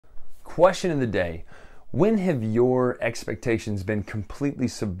Question of the day. When have your expectations been completely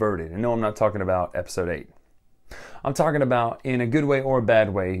subverted? And no, I'm not talking about episode 8. I'm talking about, in a good way or a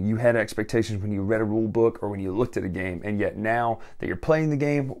bad way, you had expectations when you read a rule book or when you looked at a game, and yet now that you're playing the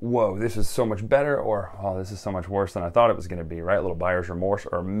game, whoa, this is so much better, or oh, this is so much worse than I thought it was going to be, right? A little buyer's remorse,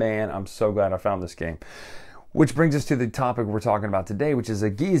 or man, I'm so glad I found this game. Which brings us to the topic we're talking about today, which is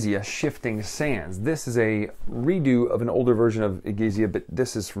Egizia Shifting Sands. This is a redo of an older version of Egizia, but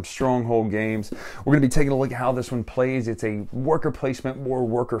this is from Stronghold Games. We're going to be taking a look at how this one plays. It's a worker placement, more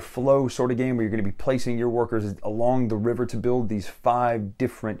worker flow sort of game where you're going to be placing your workers along the river to build these 5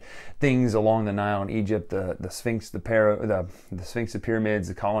 different things along the Nile in Egypt: the Sphinx, the Sphinx, the pyramids,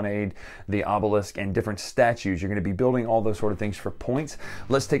 the colonnade, the obelisk, and different statues. You're going to be building all those sort of things for points.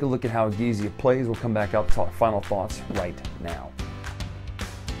 Let's take a look at how Egizia plays. We'll come back out and talk final thoughts right now.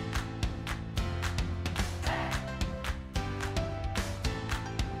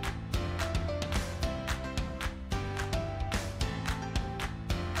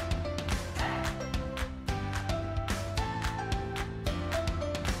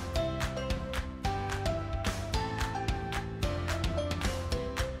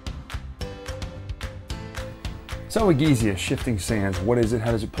 So Egizia Shifting Sands, what is it?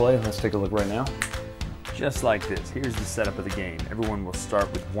 How does it play? Let's take a look right now. Just like this. Here's the setup of the game. Everyone will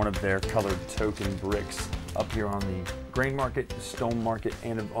start with one of their colored token bricks up here on the grain market, the stone market,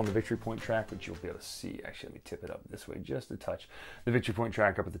 and on the victory point track, which you'll be able to see. Actually, let me tip it up this way just a touch. The victory point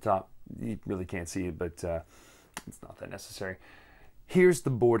track up at the top, you really can't see it, but it's not that necessary. Here's the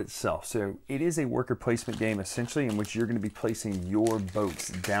board itself. So it is a worker placement game, essentially, in which you're going to be placing your boats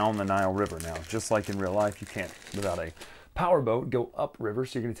down the Nile River. Now, just like in real life, you can't, without a power boat, go upriver.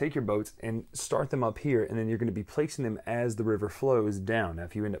 So you're going to take your boats and start them up here, and then you're going to be placing them as the river flows down. Now,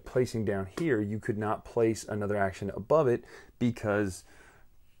 if you end up placing down here, you could not place another action above it because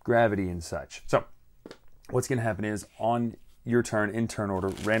gravity and such. So what's going to happen is, on your turn, in turn order,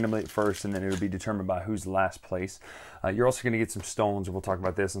 randomly at first, and then it'll be determined by who's last place. You're also going to get some stones, and we'll talk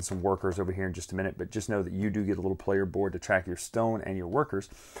about this, and some workers over here in just a minute, but just know that you do get a little player board to track your stone and your workers.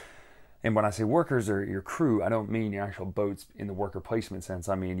 And when I say workers or your crew, I don't mean your actual boats in the worker placement sense.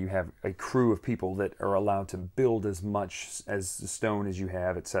 I mean you have a crew of people that are allowed to build as much as the stone as you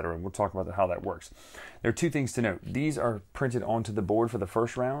have, etc. And we'll talk about how that works. There are 2 things to note. These are printed onto the board for the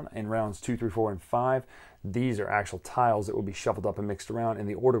first round. In rounds 2, 3, 4, and 5, these are actual tiles that will be shuffled up and mixed around, and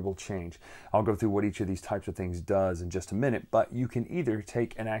the order will change. I'll go through what each of these types of things does in just a minute, but you can either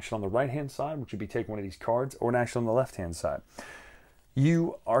take an action on the right-hand side, which would be take one of these cards, or an action on the left-hand side.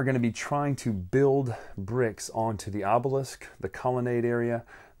 You are going to be trying to build bricks onto the obelisk, the colonnade area,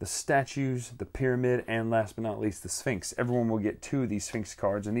 the statues, the pyramid, and last but not least, the Sphinx. Everyone will get 2 of these Sphinx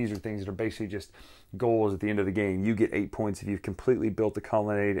cards, and these are things that are basically just goals at the end of the game. You get 8 points if you've completely built the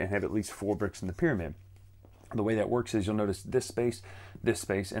colonnade and have at least 4 bricks in the pyramid. The way that works is, you'll notice this space,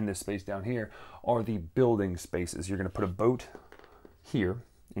 and this space down here are the building spaces. You're going to put a boat here,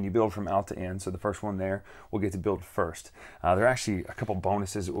 and you build from out to end. So the first one there will get to build first. There are actually a couple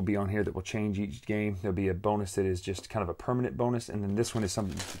bonuses that will be on here that will change each game. There'll be a bonus that is just kind of a permanent bonus, and then this one is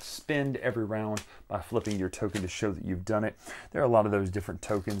something you can spend every round by flipping your token to show that you've done it. There are a lot of those different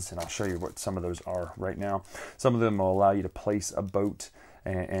tokens, and I'll show you what some of those are right now. Some of them will allow you to place a boat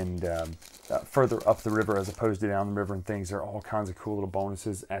and further up the river as opposed to down the river and things. There are all kinds of cool little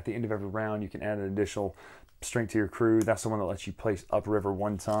bonuses. At the end of every round, you can add an additional strength to your crew. That's the one that lets you place upriver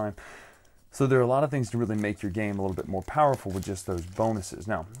 1 time. So there are a lot of things to really make your game a little bit more powerful with just those bonuses.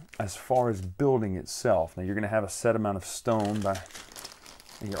 Now, as far as building itself, now you're going to have a set amount of stone,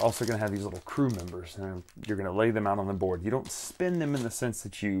 and you're also going to have these little crew members, and you're going to lay them out on the board. You don't spin them in the sense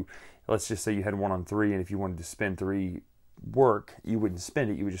that you, let's just say you had 1 on 3, and if you wanted to spend 3 work, you wouldn't spend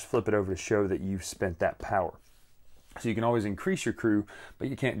it. You would just flip it over to show that you spent that power. So you can always increase your crew, but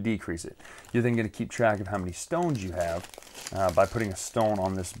you can't decrease it. You're then going to keep track of how many stones you have by putting a stone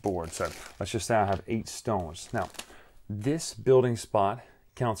on this board. So let's just say I have 8 stones. Now, this building spot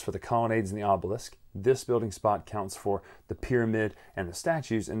counts for the colonnades and the obelisk. This building spot counts for the pyramid and the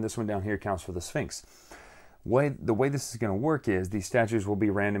statues, and this one down here counts for the Sphinx. The way this is going to work is these statues will be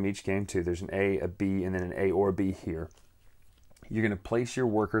random each game too. There's an A, a B, and then an A or B here. You're going to place your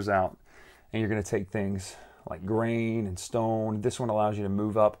workers out, and you're going to take things like grain and stone. This one allows you to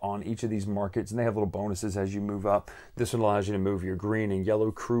move up on each of these markets, and they have little bonuses as you move up. This one allows you to move your green and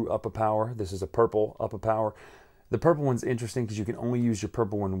yellow crew up a power. This is a purple up a power. The purple one's interesting because you can only use your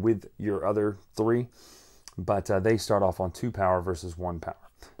purple one with your other 3, but they start off on 2 power versus 1 power.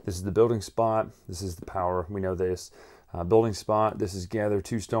 This is the building spot. This is the power. We know this. Building spot. This is gather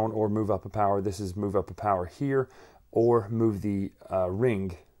 2 stone or move up a power. This is move up a power here, or move the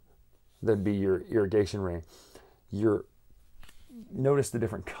ring that'd be your irrigation ring. Notice the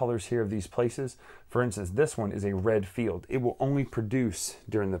different colors here of these places. For instance, this one is a red field. It will only produce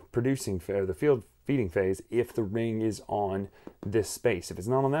during the producing phase, the field feeding phase, if the ring is on this space. If it's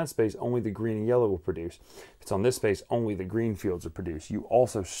not on that space, only the green and yellow will produce. If it's on this space, only the green fields will produce. You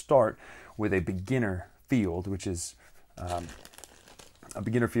also start with a beginner field, which is a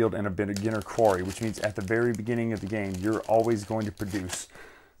beginner field and a beginner quarry, which means at the very beginning of the game, you're always going to produce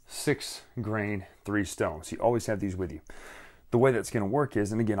 6 grain, 3 stones. You always have these with you. The way that's going to work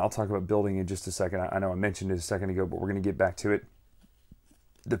is, and again, I'll talk about building in just a second. I know I mentioned it a second ago, but we're going to get back to it.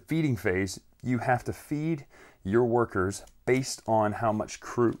 The feeding phase, you have to feed your workers based on how much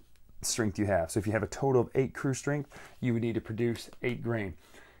crew strength you have. So if you have a total of 8 crew strength, you would need to produce 8 grain.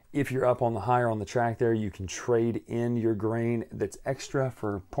 If you're up on the higher on the track there, you can trade in your grain that's extra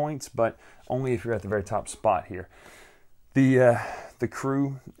for points, but only if you're at the very top spot here. The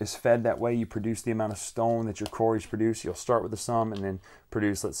crew is fed that way. You produce the amount of stone that your quarries produce. You'll start with the sum and then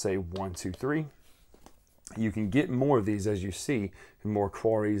produce, let's say, 1, 2, 3. You can get more of these, as you see, more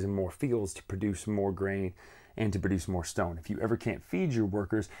quarries and more fields to produce more grain and to produce more stone. If you ever can't feed your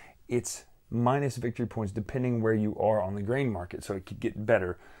workers, it's minus victory points depending where you are on the grain market. So it could get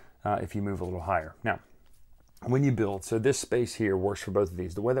better if you move a little higher. Now, when you build, so this space here works for both of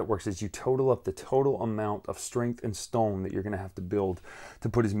these. The way that works is you total up the total amount of strength and stone that you're going to have to build to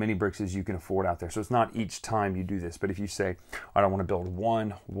put as many bricks as you can afford out there. So it's not each time you do this, but if you say, I don't want to build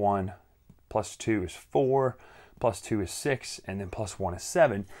 1, 1, plus 2 is 4, plus 2 is 6, and then plus 1 is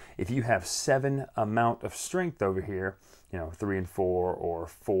 7. If you have 7 amount of strength over here, 3 and 4, or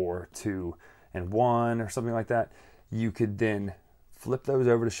 4, 2, and 1, or something like that, you could then flip those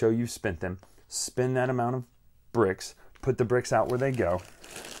over to show you've spent them, spend that amount of bricks, put the bricks out where they go,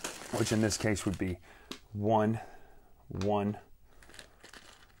 which in this case would be 1, 1,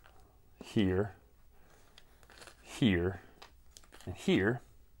 here, here, and here.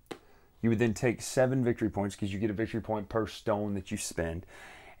 You would then take 7 victory points because you get a victory point per stone that you spend.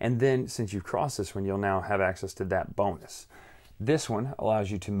 And then since you've crossed this one, you'll now have access to that bonus. This one allows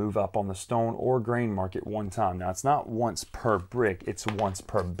you to move up on the stone or grain market one time. Now, it's not once per brick, it's once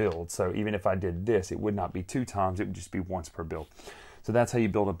per build. So even if I did this, it would not be 2 times, it would just be once per build. So that's how you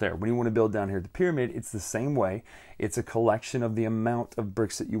build up there. When you want to build down here at the pyramid, it's the same way. It's a collection of the amount of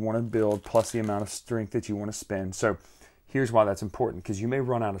bricks that you want to build plus the amount of strength that you want to spend. So here's why that's important, because you may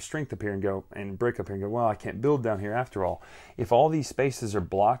run out of strength up here and go, and brick up here and go, well, I can't build down here after all. If all these spaces are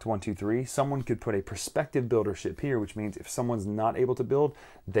blocked, 1, 2, 3, someone could put a prospective buildership here, which means if someone's not able to build,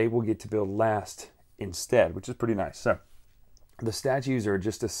 they will get to build last instead, which is pretty nice. So the statues are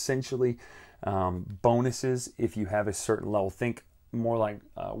just essentially bonuses if you have a certain level. Think more like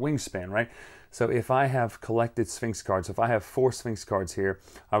wingspan, right? So if I have collected Sphinx cards, if I have 4 Sphinx cards here,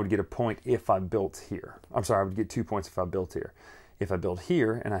 I would get a point if I built here. I'm sorry, I would get 2 points if I built here. If I build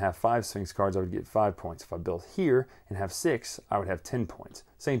here and I have 5 Sphinx cards, I would get 5 points. If I built here and have 6, I would have 10 points.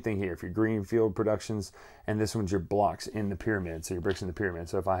 Same thing here. If you're Greenfield Productions, and this one's your blocks in the pyramid, so your bricks in the pyramid.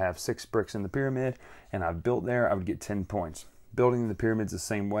 So if I have 6 bricks in the pyramid and I've built there, I would get 10 points. Building the pyramid's the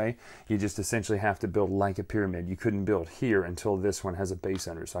same way. You just essentially have to build like a pyramid. You couldn't build here until this one has a base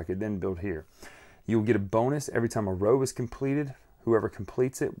under, so I could then build here. You'll get a bonus every time a row is completed. Whoever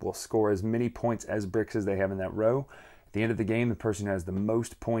completes it will score as many points as bricks as they have in that row. At the end of the game, the person who has the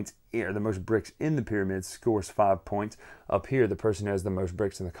most points, or the most bricks in the pyramid, scores 5 points. Up here, the person who has the most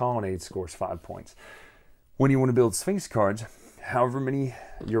bricks in the colonnade scores 5 points. When you want to build Sphinx cards, however many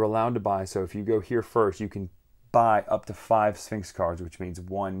you're allowed to buy, so if you go here first, you can buy up to 5 Sphinx cards, which means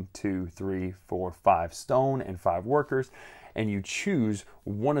 1, 2, 3, 4, 5 stone and 5 workers, and you choose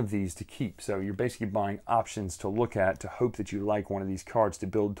one of these to keep. So you're basically buying options to look at to hope that you like one of these cards to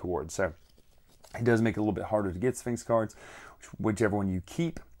build towards. So it does make it a little bit harder to get Sphinx cards. Whichever one you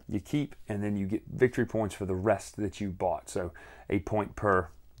keep, and then you get victory points for the rest that you bought. So a point per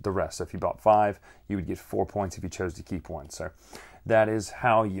the rest. So if you bought 5, you would get 4 points if you chose to keep one. So that is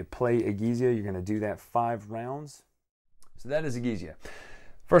how you play Egizia. You're going to do that 5 rounds. So that is Egizia.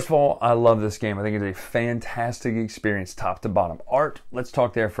 First of all, I love this game. I think it's a fantastic experience top to bottom. Art, let's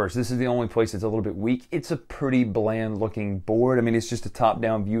talk there first. This is the only place that's a little bit weak. It's a pretty bland looking board. I mean, it's just a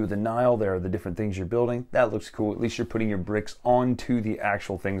top-down view of the Nile. There are the different things you're building. That looks cool. At least you're putting your bricks onto the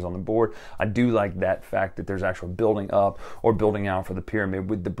actual things on the board. I do like that fact that there's actual building up or building out for the pyramid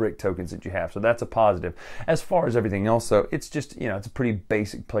with the brick tokens that you have. So that's a positive. As far as everything else, though, it's just, it's a pretty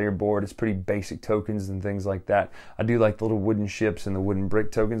basic player board. It's pretty basic tokens and things like that. I do like the little wooden ships and the wooden brick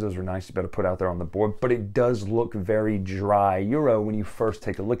tokens. tokens. Those are nice to be able to put out there on the board, but it does look very dry Euro when you first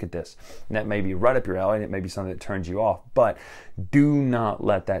take a look at this. And that may be right up your alley, and it may be something that turns you off, but do not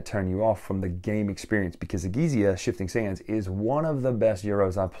let that turn you off from the game experience, because Egizia Shifting Sands is one of the best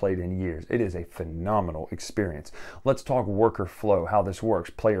Euros I've played in years. It is a phenomenal experience. Let's talk worker flow, how this works,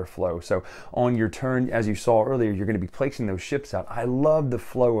 player flow. So on your turn, as you saw earlier, you're going to be placing those ships out. I love the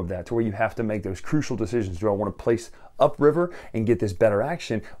flow of that, to where you have to make those crucial decisions. Do I want to place upriver and get this better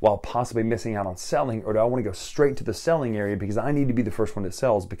action while possibly missing out on selling, or do I want to go straight to the selling area because I need to be the first one that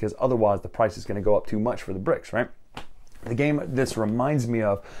sells, because otherwise the price is going to go up too much for the bricks, right? The game this reminds me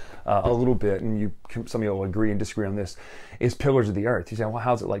of a little bit, and some of you will agree and disagree on this, is Pillars of the Earth. You say, well,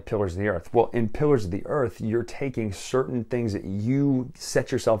 how's it like Pillars of the Earth? Well, in Pillars of the Earth, you're taking certain things that you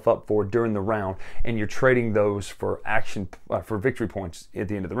set yourself up for during the round, and you're trading those for action, for victory points at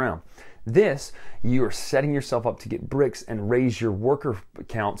the end of the round. This, you are setting yourself up to get bricks and raise your worker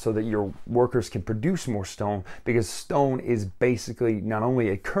count so that your workers can produce more stone, because stone is basically not only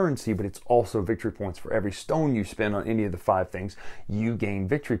a currency, but it's also victory points. For every stone you spend on any of the 5 things, you gain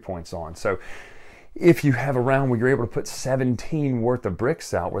victory points on. So if you have a round where you're able to put 17 worth of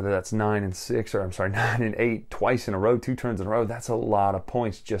bricks out, whether that's 9 and 6, or I'm sorry, 9 and 8 twice in a row, 2 turns in a row, that's a lot of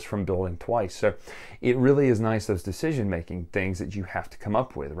points just from building twice. So it really is nice, those decision-making things that you have to come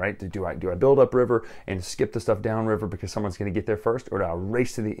up with, right? Do I build up river and skip the stuff down river because someone's going to get there first, or do I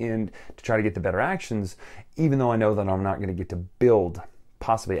race to the end to try to get the better actions, even though I know that I'm not going to get to build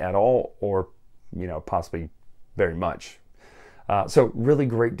possibly at all, or, you know, possibly very much. So really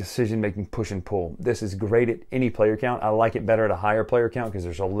great decision-making, push and pull. This is great at any player count. I like it better at a higher player count because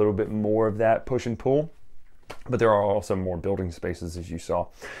there's a little bit more of that push and pull, but there are also more building spaces, as you saw.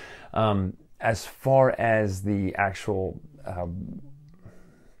 As far as the actual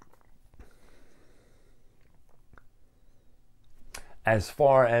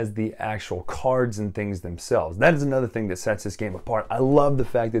cards and things themselves, that is another thing that sets this game apart. I love the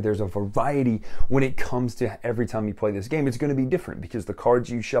fact that there's a variety when it comes to every time you play this game. It's going to be different because the cards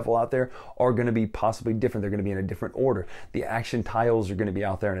you shuffle out there are going to be possibly different. They're going to be in a different order. The action tiles are going to be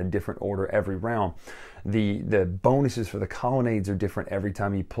out there in a different order every round. The bonuses for the colonnades are different every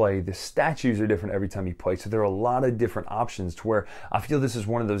time you play. The statues are different every time you play. So there are a lot of different options, to where I feel this is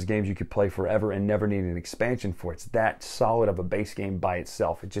one of those games you could play forever and never need an expansion for. It's that solid of a base game by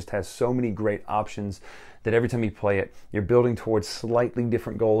itself. It just has so many great options that every time you play it, you're building towards slightly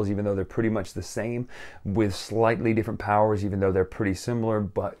different goals, even though they're pretty much the same, with slightly different powers, even though they're pretty similar,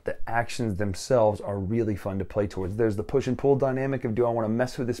 but the actions themselves are really fun to play towards. There's the push and pull dynamic of, do I want to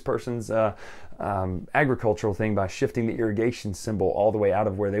mess with this person's agricultural thing by shifting the irrigation symbol all the way out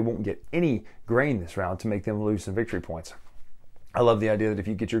of where they won't get any grain this round to make them lose some victory points. I love the idea that if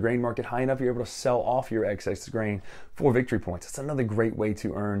you get your grain market high enough, you're able to sell off your excess grain for victory points. It's another great way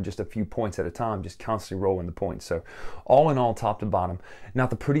to earn just a few points at a time, just constantly rolling the points. So all in all, top to bottom, not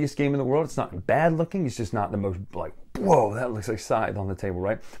the prettiest game in the world. It's not bad looking. It's just not the most, like, whoa, that looks like Scythe on the table,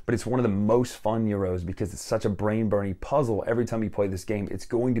 right? But it's one of the most fun Euros because it's such a brain-burning puzzle. Every time you play this game, it's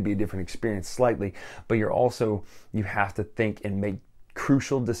going to be a different experience slightly, but you have to think and make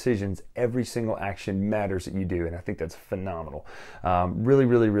crucial decisions. Every single action matters that you do, and I think that's phenomenal. Really,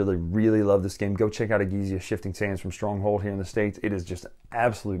 really, really, really love this game. Go check out Egizia Shifting Sands from Stronghold here in the States. It is just an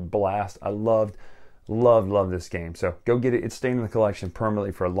absolute blast. I love this game. So go get it. It's staying in the collection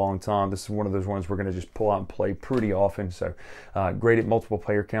permanently for a long time. This is one of those ones we're going to just pull out and play pretty often. So great at multiple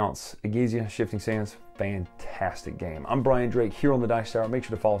player counts. Egizia Shifting Sands, fantastic game. I'm Brian Drake here on the Dice Tower. Make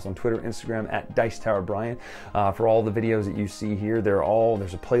sure to follow us on Twitter, Instagram at Dice Tower Brian. For all the videos that you see here,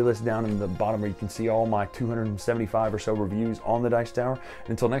 there's a playlist down in the bottom where you can see all my 275 or so reviews on the Dice Tower.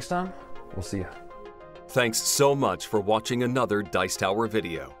 And until next time, we'll see you. Thanks so much for watching another Dice Tower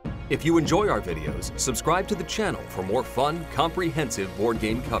video. If you enjoy our videos, subscribe to the channel for more fun, comprehensive board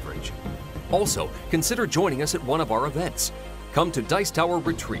game coverage. Also, consider joining us at one of our events. Come to Dice Tower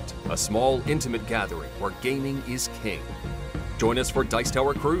Retreat, a small, intimate gathering where gaming is king. Join us for Dice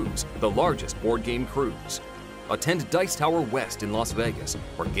Tower Cruise, the largest board game cruise. Attend Dice Tower West in Las Vegas,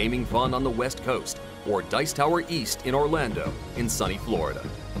 for gaming fun on the West Coast, or Dice Tower East in Orlando, in sunny Florida.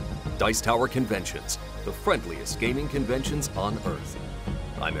 Dice Tower Conventions, the friendliest gaming conventions on Earth.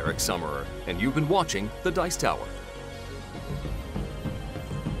 I'm Eric Summerer, and you've been watching The Dice Tower.